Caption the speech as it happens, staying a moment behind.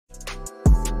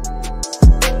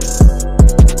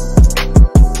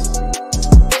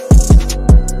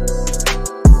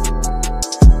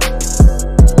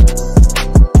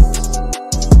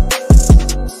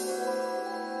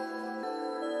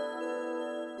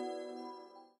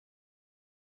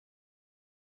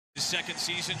second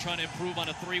season trying to improve on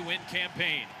a 3-win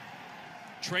campaign.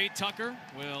 Trey Tucker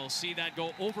will see that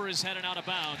go over his head and out of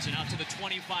bounds, and out to the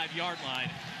 25-yard line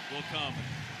will come.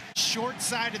 Short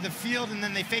side of the field, and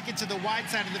then they fake it to the wide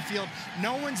side of the field.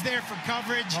 No one's there for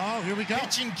coverage. Oh, here we go.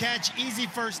 Pitch and catch, easy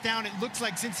first down. It looks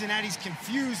like Cincinnati's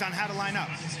confused on how to line up.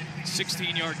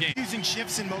 16-yard gain. Using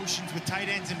shifts and motions with tight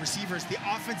ends and receivers. The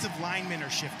offensive linemen are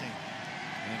shifting.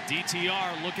 And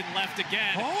DTR looking left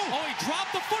again. Oh, he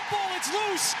dropped the football. It's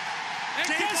loose. And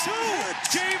guess who?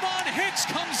 Javon Hicks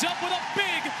comes up with a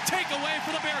big takeaway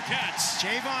for the Bearcats.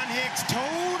 Javon Hicks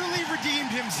totally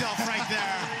redeemed himself right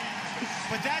there.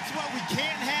 But that's what we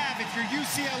can't have if you're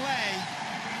UCLA.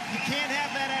 You can't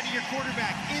have that out of your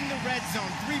quarterback in the red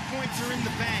zone. 3 points are in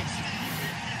the bank.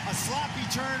 A sloppy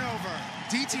turnover.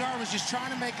 DTR was just trying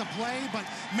to make a play, but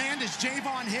man, does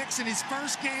Javon Hicks in his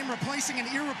first game replacing an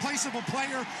irreplaceable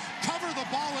player cover the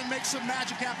ball and make some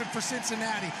magic happen for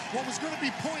Cincinnati. What was going to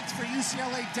be points for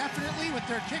UCLA definitely with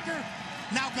their kicker,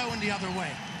 now going the other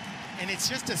way. And it's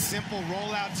just a simple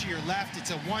rollout to your left.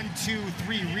 It's a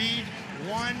 1-2-3 read.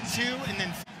 1-2, and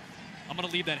then... I'm going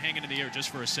to leave that hanging in the air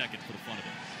just for a second for the fun of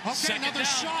it. Okay, second another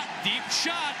down, shot. Deep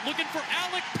shot, looking for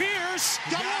Alec Pierce.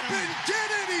 Go up and get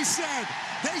it, he said.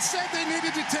 They said they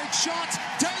needed to take shots.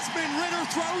 Desmond Ridder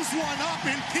throws one up,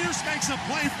 and Pierce makes a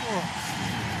play for him.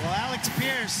 Well, Alex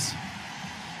Pierce,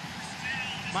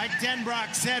 Mike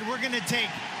Denbrock said, we're going to take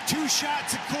 2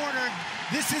 shots a quarter.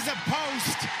 This is a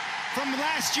post from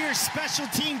last year's special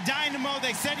team dynamo.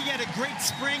 They said he had a great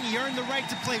spring. He earned the right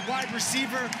to play wide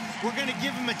receiver. We're going to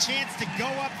give him a chance to go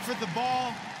up for the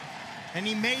ball. And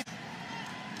he made...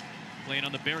 Playing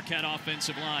on the Bearcat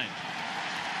offensive line.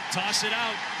 Toss it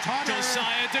out. Totter.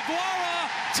 Josiah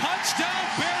DeGuara. Touchdown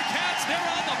Bearcats.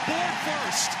 They're on the board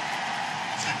first.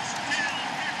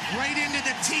 Right into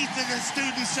the teeth of the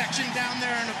student section down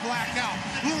there in a blackout.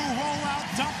 Little rollout,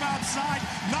 dump outside.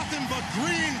 Nothing but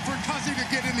green for Cuzzy to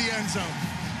get in the end zone.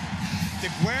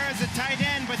 DeGuara's a tight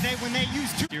end, but when they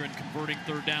use 2... Here in converting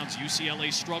third downs,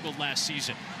 UCLA struggled last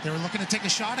season. They were looking to take a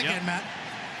shot again, Matt.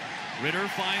 Ridder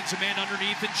finds a man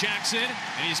underneath in Jackson,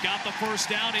 and he's got the first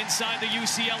down inside the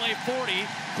UCLA 40.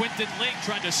 Quentin Lake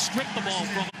tried to strip the ball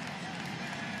from him.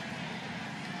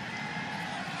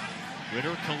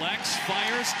 Ridder collects,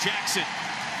 fires, Jackson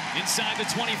inside the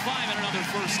 25 and another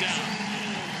first down.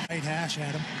 Right hash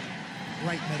at him,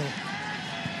 right middle.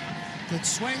 Good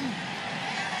swing.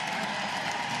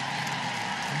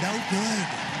 No good.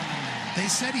 They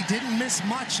said he didn't miss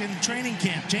much in training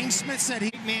camp. James Smith said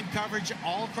he... Man coverage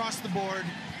all across the board.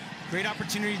 Great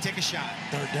opportunity to take a shot.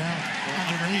 Third down.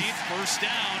 Underneath, first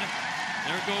down.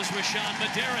 There goes Rashawn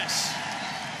Medeiros.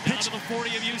 Down to the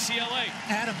 40 of UCLA.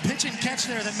 Adam, pitch and catch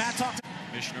there that Matt talked about.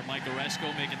 Commissioner Mike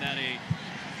Oresco making that a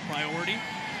priority.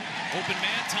 Open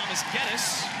man, Thomas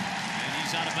Geddes. And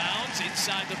he's out of bounds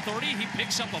inside the 30. He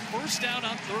picks up a first down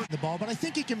on third. The ball, but I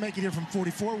think he can make it here from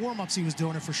 44. Warm-ups, he was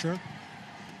doing it for sure.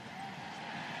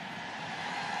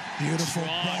 Beautiful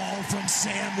ball from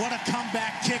Sam. What a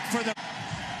comeback kick for the...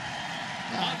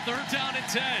 On third down and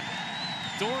 10.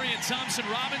 Dorian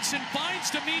Thompson-Robinson finds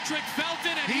Demetric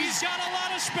Felton, and he's got a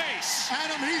lot of space.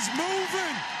 Adam, he's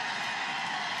moving.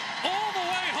 All the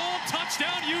way home,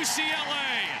 touchdown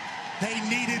UCLA. They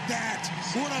needed that.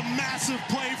 What a massive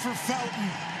play for Felton.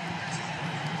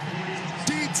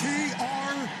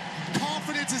 DTR,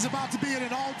 confidence is about to be at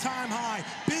an all-time high.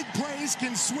 Big plays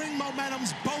can swing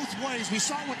momentums both ways. We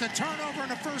saw it with the turnover in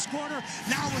the first quarter,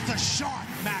 now with a shot,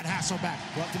 Matt Hasselbeck.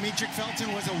 Well, Demetric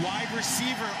Felton was a wide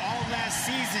receiver all last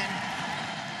season.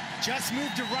 Just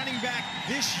moved to running back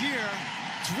this year.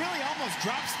 It's really almost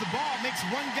drops the ball, makes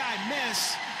one guy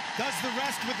miss. Does the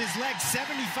rest with his legs,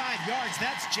 75 yards.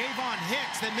 That's Javon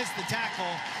Hicks that missed the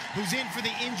tackle, who's in for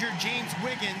the injured James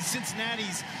Wiggins.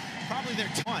 Cincinnati's probably their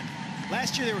one.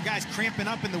 Last year, there were guys cramping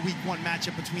up in the Week 1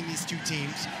 matchup between these two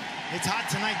teams. It's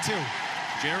hot tonight, too.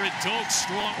 Jared Dokes,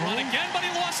 strong run again, but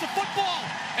he lost the football,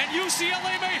 and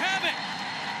UCLA may have it.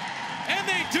 And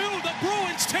they do. The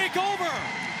Bruins take over.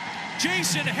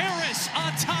 Jason Harris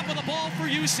on top of the ball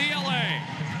for UCLA.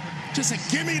 Just a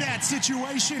gimme-that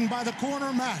situation by the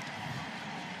corner, Matt.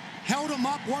 Held him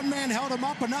up, one man held him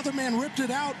up, another man ripped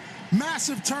it out.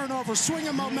 Massive turnover,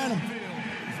 swinging momentum.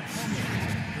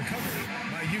 Recovered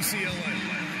by UCLA.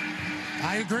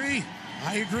 I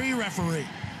agree, referee.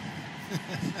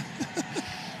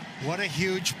 What a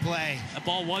huge play. The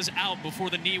ball was out before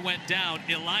the knee went down.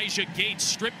 Elijah Gates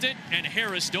stripped it, and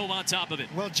Harris dove on top of it.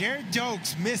 Well, Jared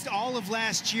Dokes missed all of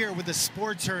last year with a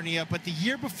sports hernia, but the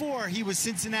year before, he was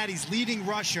Cincinnati's leading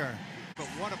rusher. But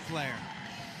what a player.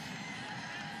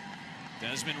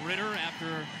 Desmond Ridder,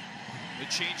 after The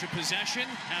change of possession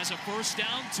has a first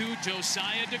down to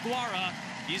Josiah DeGuara.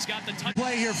 He's got the touch.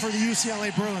 Play here for the UCLA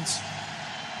Bruins.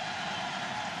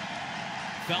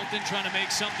 Felton trying to make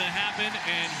something happen,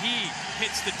 and he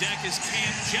hits the deck as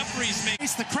Cam Jeffries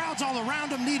makes. The crowds all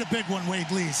around him need a big one, Wade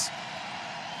Lees.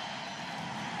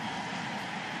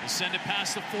 They send it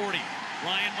past the 40.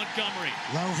 Ryan Montgomery.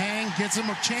 Low hang gives him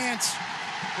a chance.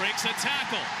 Breaks a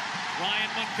tackle.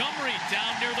 Ryan Montgomery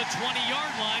down near the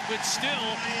 20-yard line with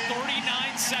still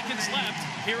 39 seconds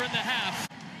left here in the half.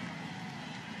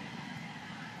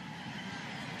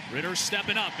 Ritter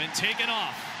stepping up and taking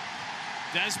off.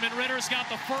 Desmond Ritter's got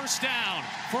the first down.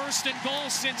 First and goal,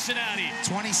 Cincinnati.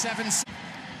 27.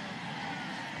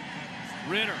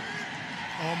 Ritter.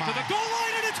 Oh my. To the goal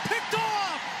line, and it's picked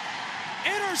off.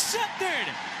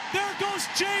 Intercepted. There goes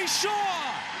Jay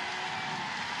Shaw.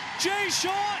 Jay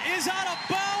Shaw is out of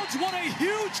bounds. What a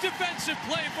huge defensive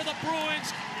play for the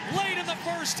Bruins late in the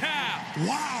first half.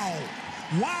 Wow.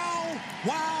 Wow,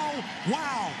 wow,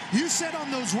 wow. You said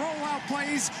on those rollout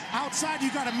plays, outside you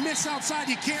got to miss outside,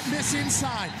 you can't miss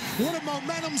inside. What a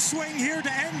momentum swing here to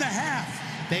end the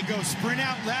half. They go sprint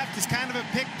out left. It's kind of a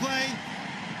pick play.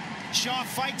 Shaw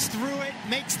fights through it,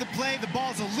 makes the play. The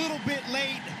ball's a little bit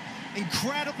late.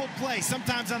 Incredible play.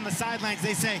 Sometimes on the sidelines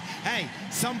they say, hey,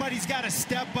 somebody's got to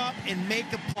step up and make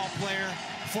the ball player.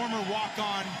 Former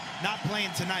walk-on, not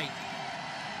playing tonight.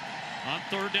 On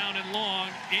third down and long,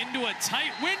 into a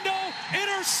tight window,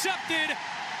 intercepted.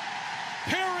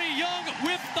 Perry Young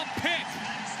with the pick.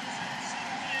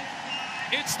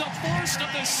 It's the first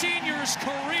of the senior's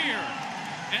career,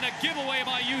 and a giveaway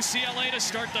by UCLA to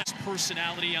start the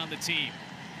personality on the team.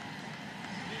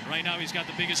 Right now he's got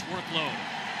the biggest workload,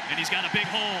 and he's got a big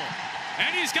hole,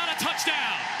 and he's got a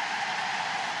touchdown.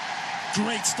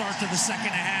 Great start to the second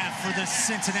half for the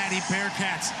Cincinnati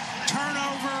Bearcats.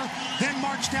 Turnover, then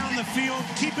march down the field,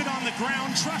 keep it on the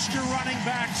ground, trust your running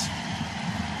backs.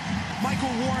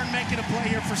 Michael Warren making a play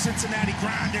here for Cincinnati.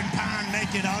 Ground and pound,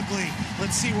 make it ugly.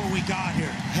 Let's see what we got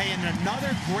here. Hey, and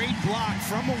another great block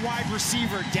from a wide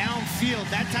receiver downfield.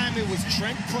 That time it was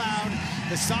Trent Cloud,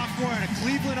 the sophomore out of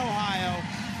Cleveland, Ohio,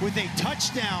 with a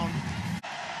touchdown.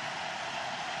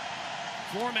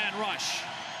 Four-man rush.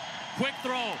 Quick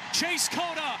throw. Chase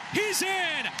Cota. He's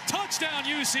in. Touchdown,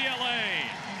 UCLA.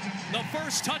 The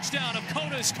first touchdown of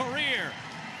Cota's career.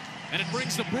 And it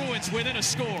brings the Bruins within a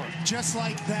score. Just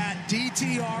like that,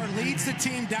 DTR leads the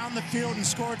team down the field and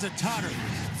scores a tutter.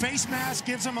 Face mask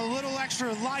gives them a little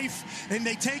extra life, and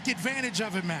they take advantage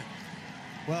of it, man.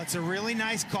 Well, it's a really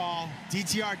nice call.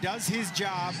 DTR does his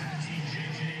job.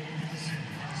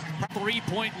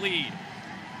 3-point lead.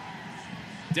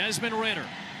 Desmond Ritter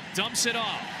dumps it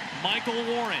off. Michael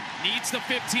Warren needs the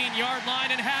 15-yard line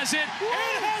and has it,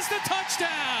 and has the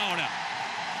touchdown.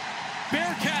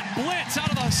 Bearcat blitz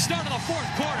out of the start of the fourth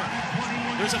quarter.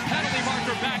 There's a penalty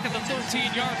marker back at the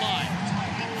 13-yard line.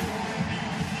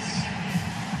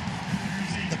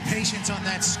 The patience on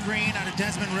that screen out of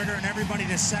Desmond Ritter and everybody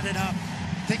to set it up.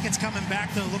 Think it's coming back,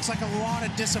 though. Looks like a lot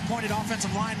of disappointed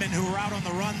offensive linemen who were out on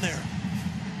the run there.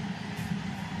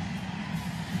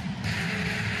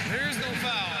 There's no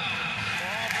foul.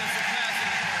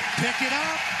 Pick it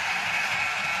up.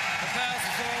 The pass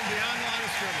is on beyond the line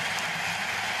of scrimmage.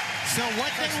 So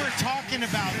what they were talking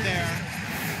about there,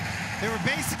 they were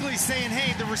basically saying,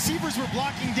 hey, the receivers were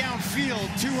blocking downfield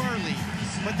too early,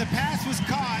 but the pass was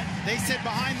caught, they said,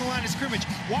 behind the line of scrimmage.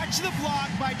 Watch the block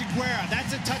by DeGuara.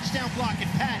 That's a touchdown block. And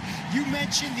Pat, you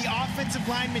mentioned the offensive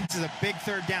lineman. This is a big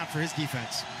third down for his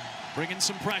defense. Bringing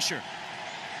some pressure.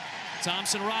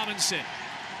 Thompson Robinson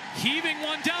heaving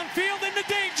one downfield into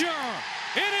danger.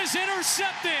 It is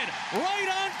intercepted right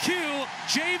on cue.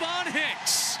 Javon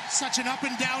Hicks. Such an up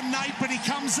and down night, but he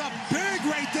comes up big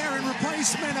right there in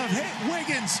replacement of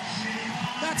Wiggins.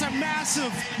 That's a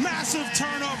massive, massive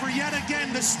turnover. Yet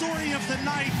again, the story of the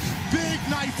night. Big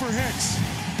night for Hicks.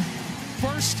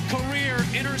 First career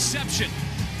interception.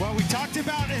 Well, we talked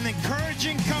about an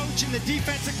encouraging coach and the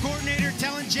defensive coordinator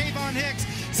telling Javon Hicks,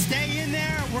 stay in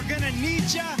there. We're going to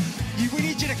need you. We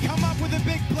need you to come up with a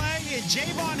big play. And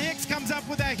Javon Hicks comes up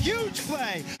with a huge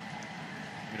play.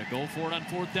 Going to go for it on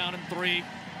 4th down and 3.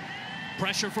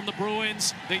 Pressure from the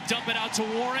Bruins. They dump it out to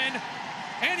Warren.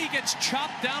 And he gets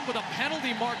chopped down with a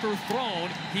penalty marker thrown.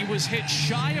 He was hit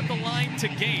shy of the line to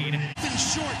gain.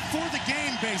 Short for the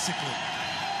game, basically.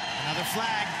 Another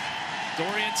flag.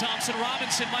 Dorian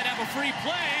Thompson-Robinson might have a free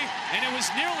play, and it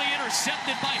was nearly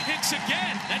intercepted by Hicks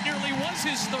again. That nearly was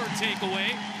his third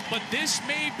takeaway, but this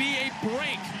may be a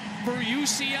break for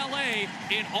UCLA.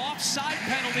 An offside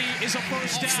penalty is a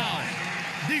first down.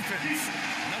 Defense,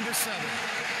 number 7.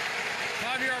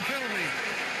 5-yard penalty.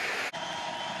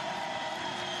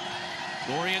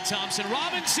 Dorian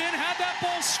Thompson-Robinson had that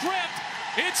ball stripped.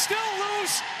 It's still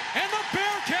loose, and the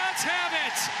Bearcats have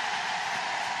it.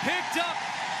 Picked up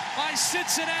by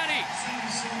Cincinnati.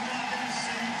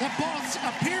 That ball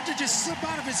appeared to just slip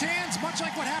out of his hands, much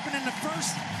like what happened in the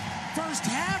first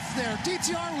half there.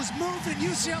 DTR was moving,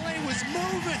 UCLA was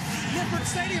moving. Nippert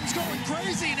Stadium's going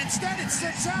crazy, and instead it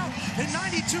slips out. And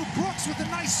 92 Brooks with a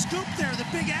nice scoop there. The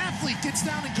big athlete gets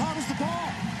down and coddles the ball.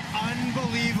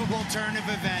 Unbelievable turn of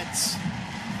events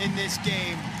in this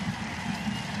game.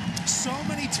 So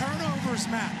many turnovers,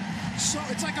 Matt. So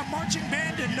it's like a marching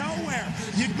band in nowhere.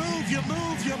 You move, you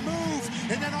move, you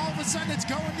move, and then all of a sudden it's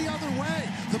going the other way.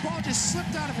 The ball just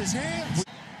slipped out of his hands.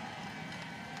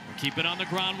 We'll keep it on the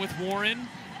ground with Warren.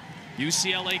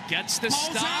 UCLA gets the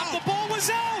Ball's stop. out. The ball was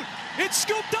out. It's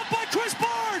scooped up by Chris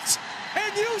Barnes,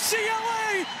 and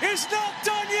UCLA is not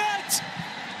done yet.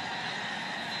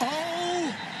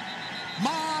 Oh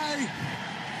my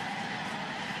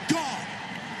God.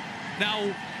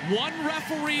 Now, one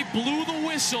referee blew the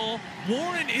whistle.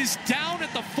 Warren is down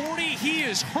at the 40. He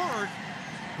is hurt.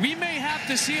 We may have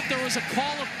to see if there was a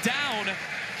call of down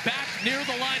back near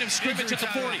the line of scrimmage at the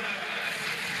 40.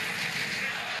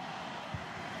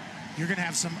 You're going to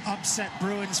have some upset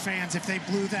Bruins fans if they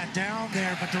blew that down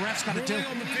there, but the ref's got to do it.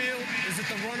 Ruling on the field is that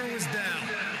the runner was down.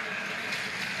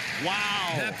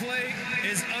 Wow. That play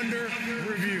is under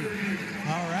review.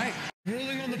 All right.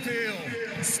 Ruling on the field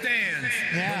stands.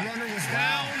 Yeah. The runner was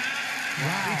down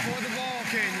Wow. before the ball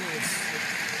came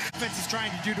loose. Defense is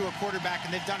trying to do to a quarterback,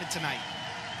 and they've done it tonight.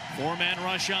 Four-man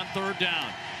rush on third down.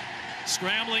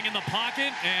 Scrambling in the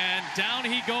pocket, and down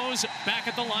he goes back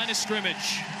at the line of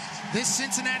scrimmage. This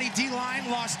Cincinnati D-line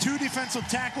lost 2 defensive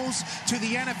tackles to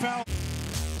the NFL.